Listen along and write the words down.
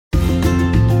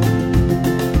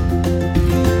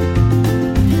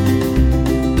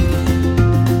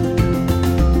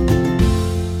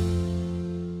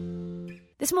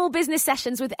Small Business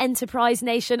Sessions with Enterprise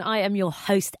Nation. I am your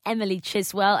host, Emily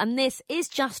Chiswell, and this is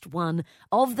just one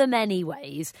of the many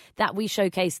ways that we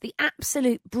showcase the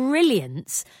absolute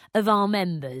brilliance of our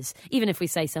members, even if we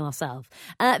say so ourselves.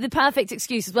 The perfect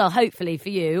excuse as well, hopefully for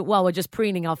you, while we're just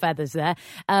preening our feathers there,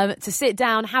 to sit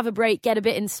down, have a break, get a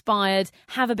bit inspired,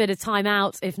 have a bit of time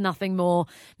out, if nothing more,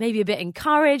 maybe a bit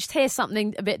encouraged, hear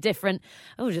something a bit different,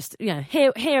 or just,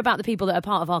 hear about the people that are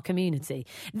part of our community.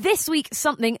 This week,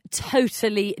 something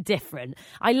totally different.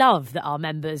 I love that our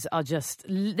members are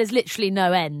there's literally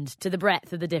no end to the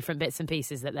breadth of the different bits and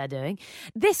pieces that they're doing.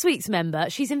 This week's member,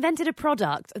 she's invented a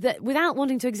product that, without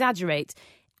wanting to exaggerate,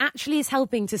 actually is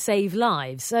helping to save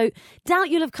lives. So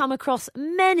doubt you'll have come across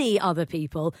many other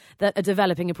people that are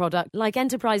developing a product like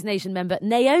Enterprise Nation member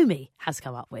Neomi has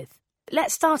come up with.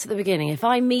 Let's start at the beginning. If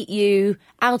I meet you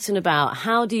out and about,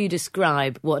 how do you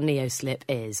describe what NeoSlip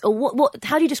is? Or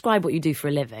how do you describe what you do for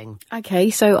a living? Okay,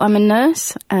 so I'm a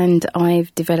nurse and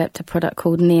I've developed a product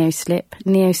called NeoSlip.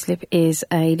 NeoSlip is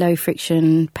a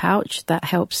low-friction pouch that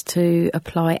helps to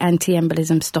apply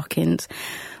anti-embolism stockings,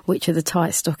 which are the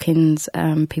tight stockings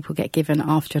people get given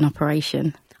after an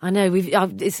operation. I know,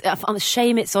 it's a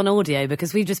shame it's on audio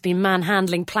because we've just been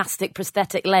manhandling plastic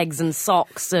prosthetic legs and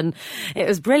socks, and it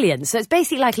was brilliant. So it's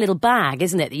basically like a little bag,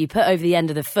 isn't it, that you put over the end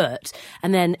of the foot,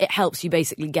 and then it helps you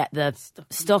basically get the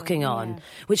stocking on,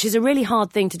 which is a really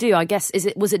hard thing to do. I guess,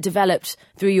 was it developed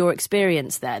through your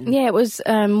experience then? Yeah, it was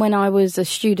when I was a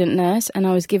student nurse and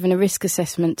I was given a risk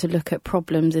assessment to look at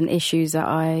problems and issues that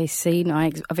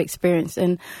I've experienced.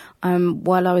 And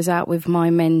while I was out with my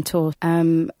mentor,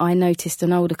 I noticed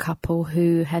an older couple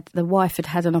who the wife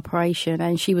had an operation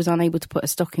and she was unable to put her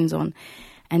stockings on,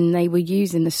 and they were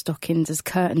using the stockings as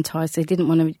curtain ties. They didn't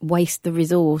want to waste the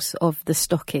resource of the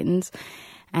stockings.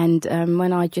 And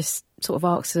when I just sort of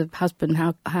asked the husband,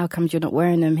 how come you're not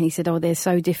wearing them? He said, they're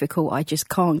so difficult, I just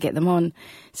can't get them on.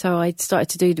 So I started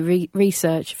to do the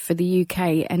research for the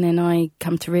UK, and then I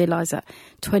come to realise that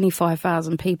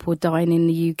 25,000 people are dying in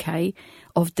the UK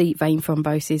of deep vein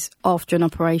thrombosis after an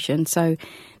operation. So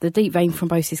the deep vein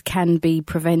thrombosis can be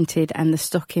prevented, and the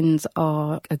stockings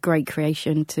are a great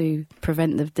creation to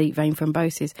prevent the deep vein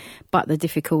thrombosis. But the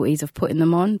difficulties of putting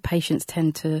them on, patients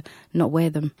tend to not wear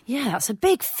them. Yeah, that's a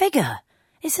big figure,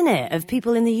 isn't it, of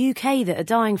people in the UK that are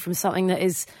dying from something that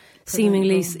is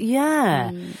seemingly...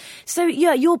 Yeah. So,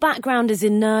 your background is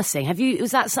in nursing.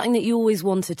 Was that something that you always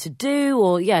wanted to do?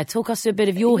 Or, talk us through a bit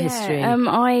of your history.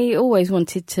 I always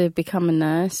wanted to become a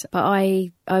nurse, but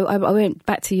I went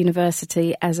back to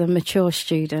university as a mature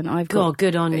student.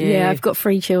 Good on you. Yeah, I've got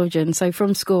 3 children. So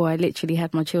from school, I literally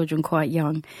had my children quite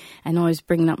young, and I was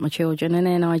bringing up my children. And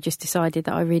then I just decided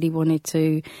that I really wanted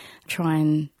to try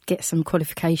and get some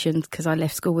qualifications because I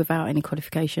left school without any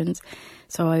qualifications.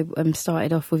 So I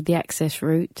started off with the access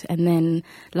route, and then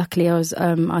luckily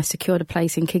I secured a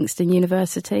place in Kingston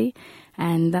University,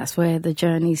 and that's where the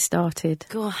journey started.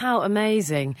 God, how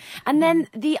amazing. And then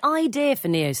the idea for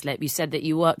NeoSlip, you said that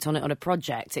you worked on it on a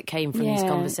project. It came from these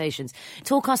conversations.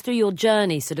 Talk us through your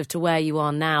journey sort of to where you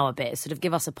are now a bit. Sort of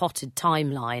give us a potted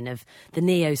timeline of the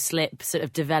NeoSlip sort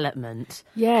of development.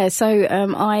 Yeah, so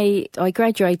I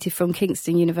graduated from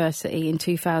Kingston University in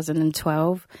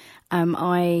 2012.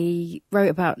 I wrote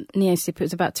about NeoSlip, it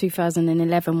was about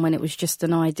 2011 when it was just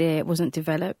an idea, it wasn't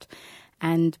developed.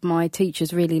 And my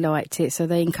teachers really liked it, so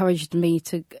they encouraged me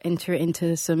to enter it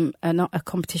into a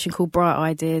competition called Bright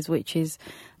Ideas, which is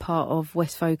part of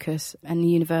West Focus and the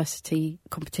university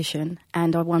competition.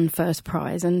 And I won first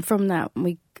prize, and from that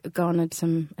we garnered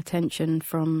some attention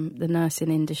from the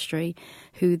nursing industry,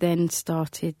 who then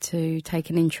started to take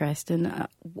an interest and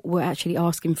were actually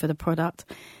asking for the product.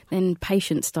 Then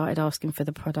patients started asking for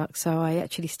the product, so I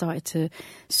actually started to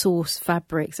source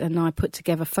fabrics, and I put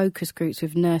together focus groups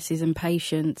with nurses and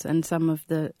patients and some of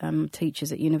the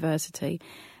teachers at university,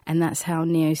 and that's how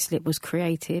NeoSlip was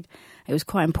created. It was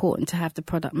quite important to have the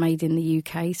product made in the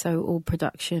UK, so all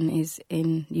production is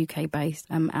in UK based.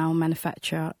 Our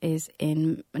manufacturer is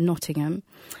in Nottingham,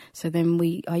 so then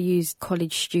I used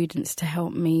college students to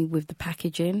help me with the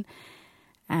packaging,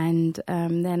 and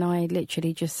then I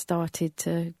literally just started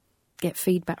to get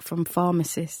feedback from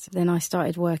pharmacists. Then I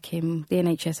started working, the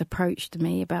NHS approached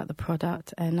me about the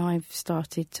product, and I've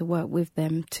started to work with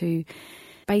them to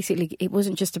basically, it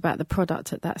wasn't just about the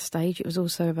product at that stage, it was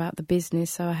also about the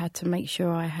business. So I had to make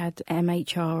sure I had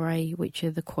MHRA, which are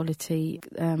the quality,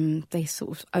 they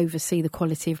sort of oversee the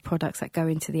quality of products that go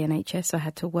into the NHS. So I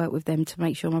had to work with them to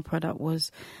make sure my product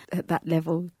was at that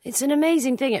level. It's an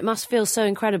amazing thing. It must feel so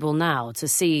incredible now to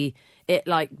see it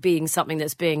like being something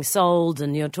that's being sold,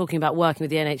 and you're talking about working with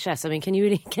the NHS. I mean, can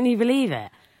you believe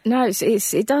it? No,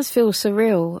 it does feel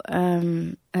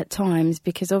surreal at times,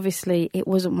 because obviously it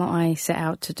wasn't what I set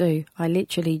out to do. I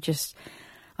literally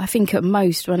I think at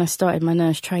most when I started my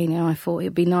nurse training, I thought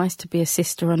it'd be nice to be a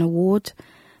sister on a ward,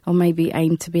 or maybe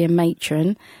aim to be a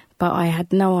matron. But I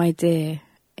had no idea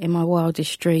in my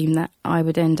wildest dream that I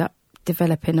would end up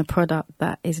developing a product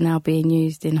that is now being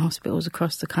used in hospitals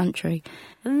across the country.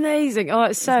 Amazing. Oh,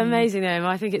 it's so amazing, Neomi.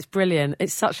 I think it's brilliant.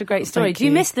 It's such a great story. Do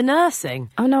you miss the nursing?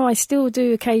 Oh, no, I still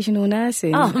do occasional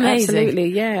nursing. Oh, amazing. Absolutely,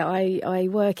 yeah. I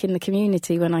work in the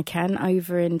community when I can,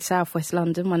 over in South West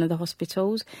London, one of the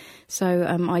hospitals. So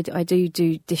I do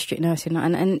district nursing.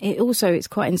 And it's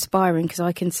quite inspiring, because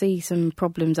I can see some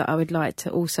problems that I would like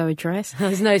to also address.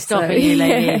 There's no stopping you,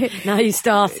 lady. Yeah. Now you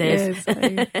started.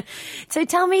 Yes, So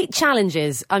tell me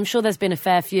challenges. I'm sure there's been a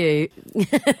fair few.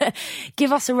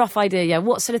 Give us a rough idea. Yeah,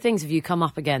 what sort of things have you come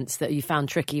up against that you found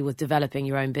tricky with developing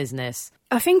your own business?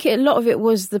 I think a lot of it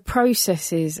was the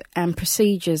processes and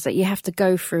procedures that you have to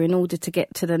go through in order to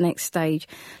get to the next stage.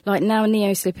 Like now,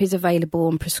 NeoSlip is available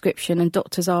on prescription and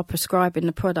doctors are prescribing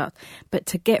the product. But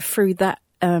to get through that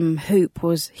hoop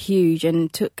was huge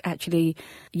and took actually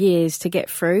years to get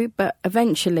through. But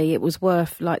eventually it was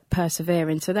worth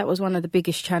persevering. So that was one of the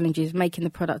biggest challenges, making the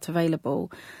product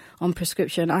available on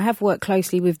prescription. I have worked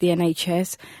closely with the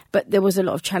NHS, but there was a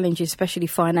lot of challenges, especially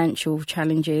financial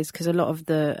challenges, because a lot of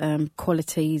the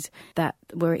qualities that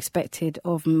were expected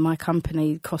of my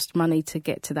company cost money to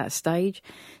get to that stage.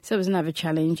 So it was another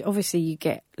challenge. Obviously, you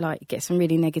get some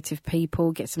really negative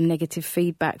people, get some negative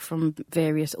feedback from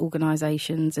various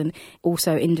organisations and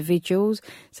also individuals.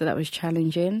 So that was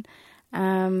challenging.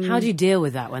 How do you deal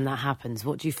with that when that happens?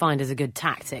 What do you find as a good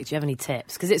tactic? Do you have any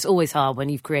tips? Because it's always hard when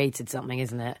you've created something,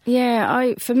 isn't it?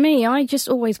 Yeah, for me, I just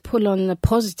always pull on the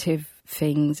positive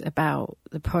things about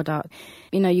the product.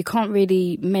 You know, you can't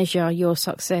really measure your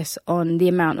success on the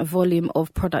amount of volume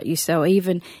of product you sell,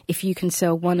 even if you can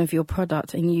sell one of your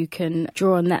product and you can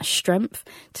draw on that strength.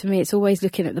 To me, it's always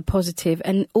looking at the positive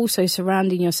and also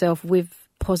surrounding yourself with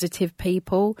positive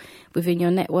people within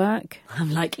your network.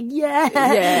 I'm like, yeah,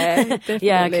 definitely.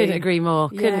 Yeah, I couldn't agree more.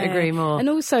 Couldn't agree more. And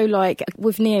also,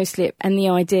 with NeoSlip and the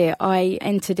idea, I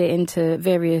entered it into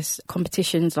various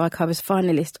competitions. I was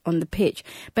finalist on the pitch.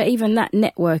 But even that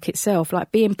network itself,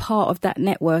 being part of that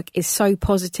network, is so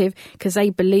positive because they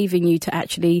believe in you to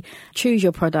actually choose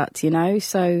your product.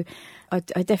 So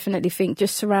I definitely think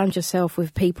just surround yourself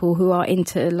with people who are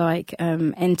into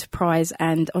enterprise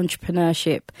and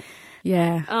entrepreneurship.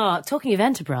 Yeah. Oh, talking of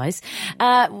enterprise,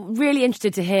 really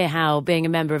interested to hear how being a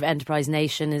member of Enterprise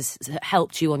Nation has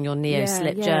helped you on your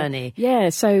NeoSlip journey. Yeah,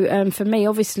 so for me,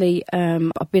 obviously,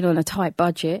 I've been on a tight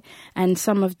budget, and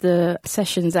some of the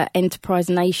sessions that Enterprise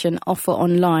Nation offer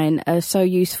online are so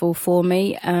useful for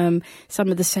me.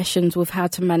 Some of the sessions with how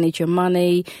to manage your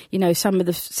money, some of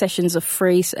the sessions are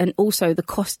free, and also the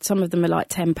cost, some of them are like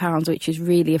 £10, which is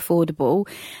really affordable,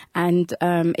 and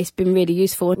it's been really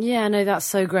useful. Yeah, no, that's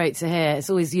so great to hear. It's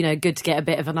always, good to get a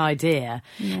bit of an idea.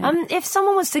 Yeah. If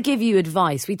someone was to give you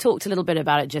advice, we talked a little bit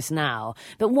about it just now,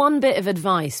 but one bit of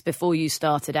advice before you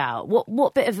started out,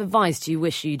 what bit of advice do you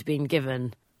wish you'd been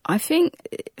given? I think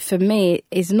for me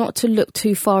is not to look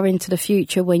too far into the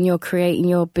future when you're creating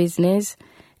your business,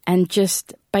 and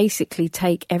just basically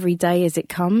take every day as it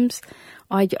comes.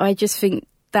 I just think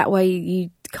that way you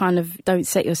kind of don't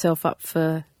set yourself up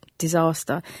for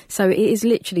disaster. So it is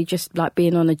literally just like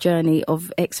being on a journey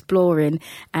of exploring,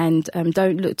 and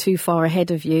don't look too far ahead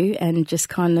of you, and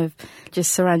just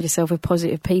surround yourself with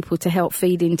positive people to help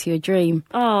feed into your dream.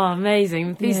 Oh,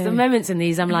 amazing. The moments in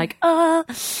these, I'm like,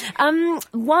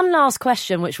 one last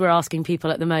question which we're asking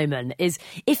people at the moment is,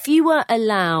 if you were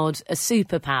allowed a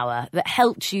superpower that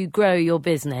helped you grow your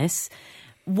business,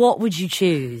 what would you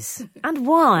choose? And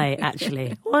why, actually?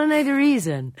 I want to know the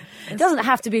reason. It doesn't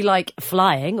have to be like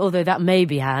flying, although that may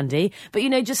be handy, but,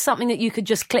 just something that you could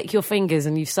just click your fingers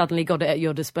and you've suddenly got it at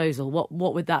your disposal.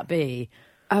 What would that be?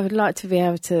 I would like to be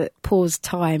able to pause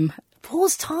time.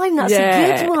 Pause time, that's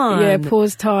a good one. Yeah,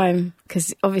 pause time,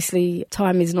 because obviously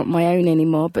time is not my own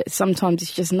anymore, but sometimes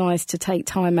it's just nice to take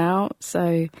time out.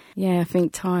 So, yeah, I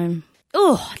think time.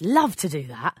 Oh, I'd love to do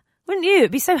that. Wouldn't you?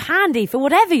 It'd be so handy for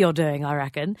whatever you're doing, I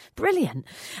reckon. Brilliant.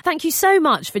 Thank you so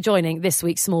much for joining this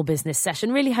week's Small Business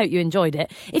Session. Really hope you enjoyed it.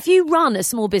 If you run a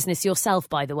small business yourself,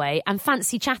 by the way, and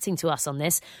fancy chatting to us on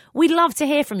this, we'd love to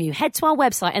hear from you. Head to our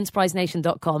website,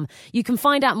 enterprisenation.com. You can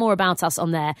find out more about us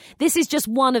on there. This is just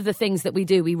one of the things that we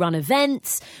do. We run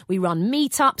events, we run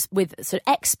meetups with sort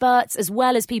of experts, as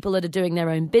well as people that are doing their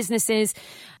own businesses.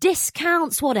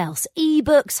 Discounts, what else?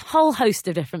 Ebooks, whole host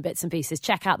of different bits and pieces.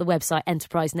 Check out the website,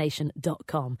 enterprisenation.com.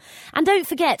 smallbusinessnation.com. And don't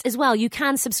forget as well, you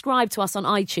can subscribe to us on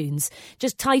iTunes.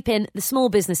 Just type in the Small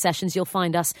Business Sessions, you'll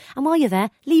find us. And while you're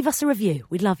there, leave us a review.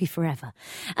 We'd love you forever.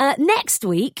 Next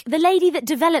week, the lady that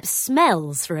develops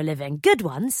smells for a living. Good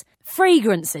ones.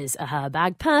 Fragrances are her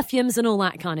bag, perfumes and all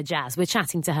that kind of jazz. We're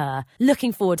chatting to her.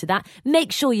 Looking forward to that.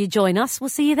 Make sure you join us. We'll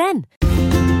see you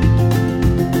then.